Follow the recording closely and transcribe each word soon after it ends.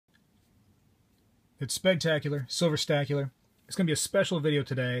It's spectacular, silver-stacular. It's going to be a special video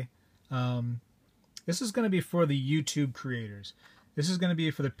today. This is going to be for the YouTube creators. This is going to be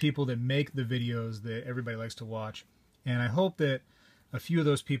for the people that make the videos that everybody likes to watch. And I hope that a few of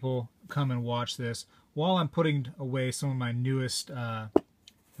those people come and watch this while I'm putting away some of my newest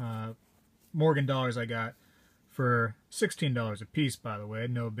Morgan dollars I got for $16 a piece, by the way.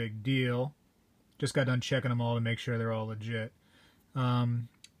 No big deal. Just got done checking them all to make sure they're all legit.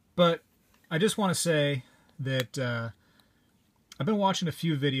 But I just want to say that I've been watching a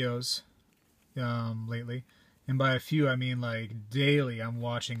few videos lately, and by a few I mean like daily I'm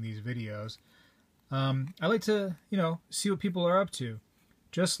watching these videos. I like to, see what people are up to.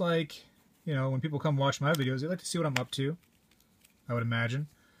 Just like, when people come watch my videos, they like to see what I'm up to, I would imagine.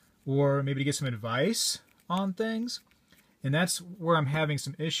 Or maybe to get some advice on things. And that's where I'm having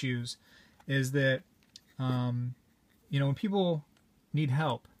some issues, is that, when people need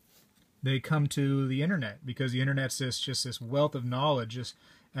help, they come to the internet, because the internet's just this wealth of knowledge just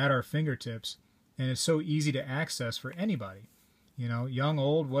at our fingertips, and it's so easy to access for anybody, young,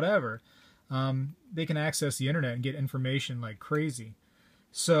 old, whatever. They can access the internet and get information like crazy.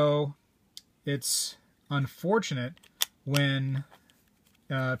 So it's unfortunate when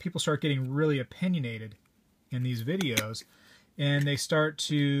people start getting really opinionated in these videos, and they start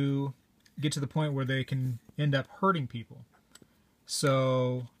to get to the point where they can end up hurting people.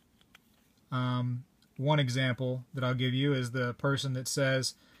 So one example that I'll give you is the person that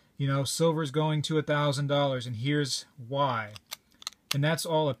says, silver's going to $1,000 and here's why. And that's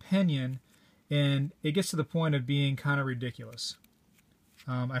all opinion, and it gets to the point of being kind of ridiculous.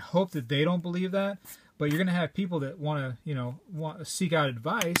 I hope that they don't believe that, but you're going to have people that want to seek out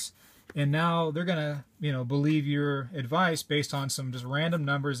advice, and now they're going to believe your advice based on some just random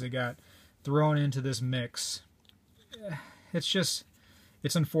numbers that got thrown into this mix. It's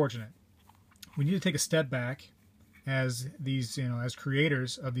unfortunate. We need to take a step back as these, as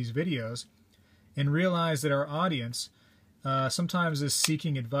creators of these videos, and realize that our audience sometimes is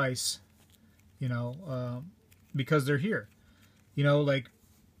seeking advice, because they're here. Like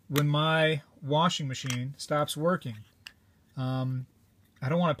when my washing machine stops working, I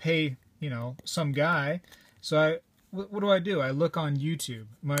don't want to pay, some guy. So what do? I look on YouTube.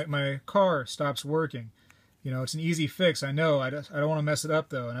 My car stops working. It's an easy fix. I know. I don't want to mess it up,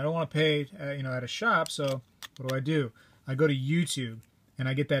 though. And I don't want to pay, at a shop. So what do? I go to YouTube and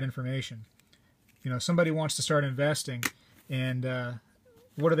I get that information. Somebody wants to start investing, and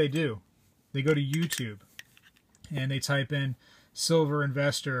what do? They go to YouTube and they type in silver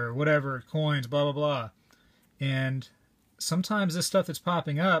investor or whatever, coins, blah, blah, blah. And sometimes this stuff that's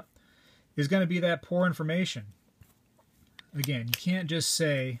popping up is going to be that poor information. Again, you can't just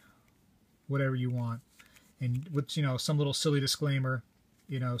say whatever you want, and with some little silly disclaimer,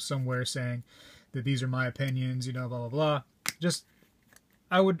 somewhere saying that these are my opinions, blah blah blah. Just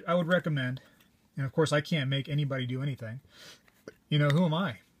I would recommend, and of course I can't make anybody do anything. Who am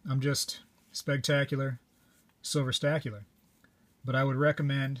I? I'm just spectacular, silver-stacular. But I would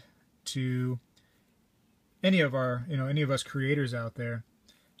recommend to any of us creators out there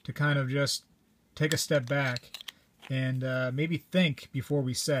to kind of just take a step back and maybe think before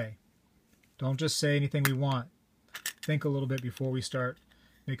we say. Don't just say anything we want. Think a little bit before we start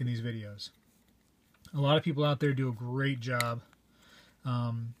making these videos. A lot of people out there do a great job,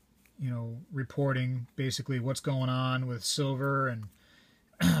 reporting basically what's going on with silver and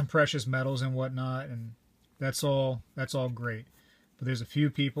precious metals and whatnot, and that's all great. But there's a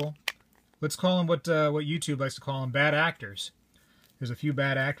few people, let's call them what YouTube likes to call them, bad actors. There's a few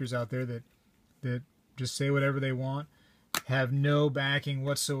bad actors out there that just say whatever they want, have no backing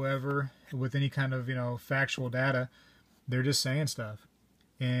whatsoever with any kind of factual data. They're just saying stuff,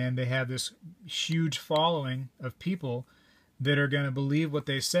 and they have this huge following of people that are going to believe what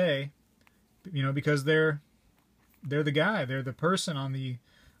they say, because they're the guy, they're the person on the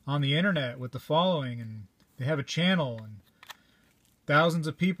internet with the following, and they have a channel and thousands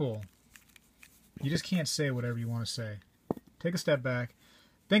of people. You just can't say whatever you want to say. Take a step back,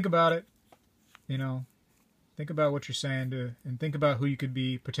 think about it, think about what you're saying, and think about who you could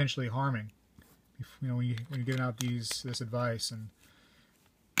be potentially harming, when you're giving out this advice. And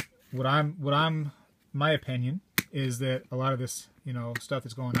my opinion is that a lot of this stuff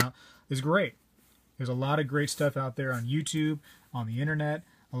that's going out is great. There's a lot of great stuff out there on YouTube, on the internet.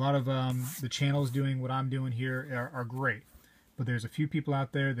 A lot of the channels doing what I'm doing here are great. But there's a few people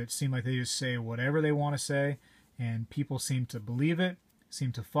out there that seem like they just say whatever they want to say, and people seem to believe it,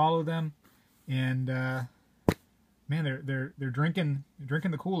 seem to follow them, and man, they're drinking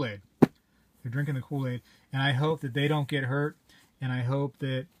the Kool-Aid. They're drinking the Kool-Aid, and I hope that they don't get hurt, and I hope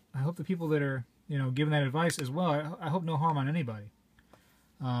that hope the people that are, you know, giving that advice as well, I hope no harm on anybody.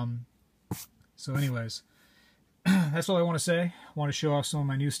 So anyways, that's all I want to say. I want to show off some of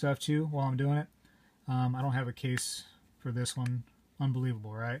my new stuff too while I'm doing it. I don't have a case for this one.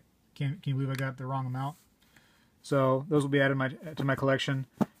 Unbelievable, right? Can you believe I got the wrong amount? So those will be added to my collection.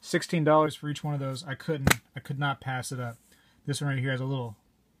 $16 for each one of those. I could not pass it up. This one right here has a little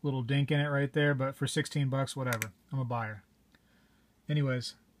dink in it right there, but for 16 bucks, whatever. I'm a buyer.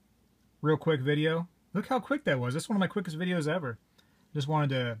 Anyways, real quick video. Look how quick that was. That's one of my quickest videos ever. Just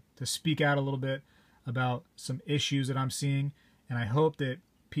wanted to speak out a little bit about some issues that I'm seeing, and I hope that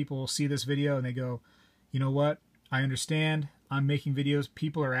people see this video and they go, you know what? I understand. I'm making videos.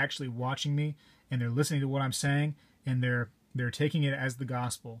 People are actually watching me, and they're listening to what I'm saying, and they're taking it as the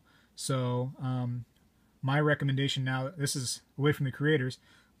gospel. So my recommendation now, this is away from the creators,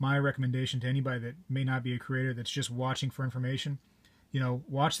 my recommendation to anybody that may not be a creator that's just watching for information, you know,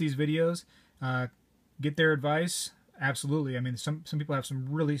 watch these videos, get their advice. Absolutely. I mean, some people have some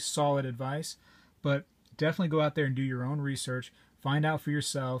really solid advice, but definitely go out there and do your own research. Find out for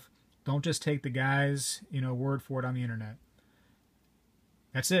yourself. Don't just take the guy's, you know, word for it on the internet.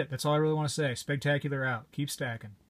 That's it. That's all I really want to say. Spectacular out. Keep stacking.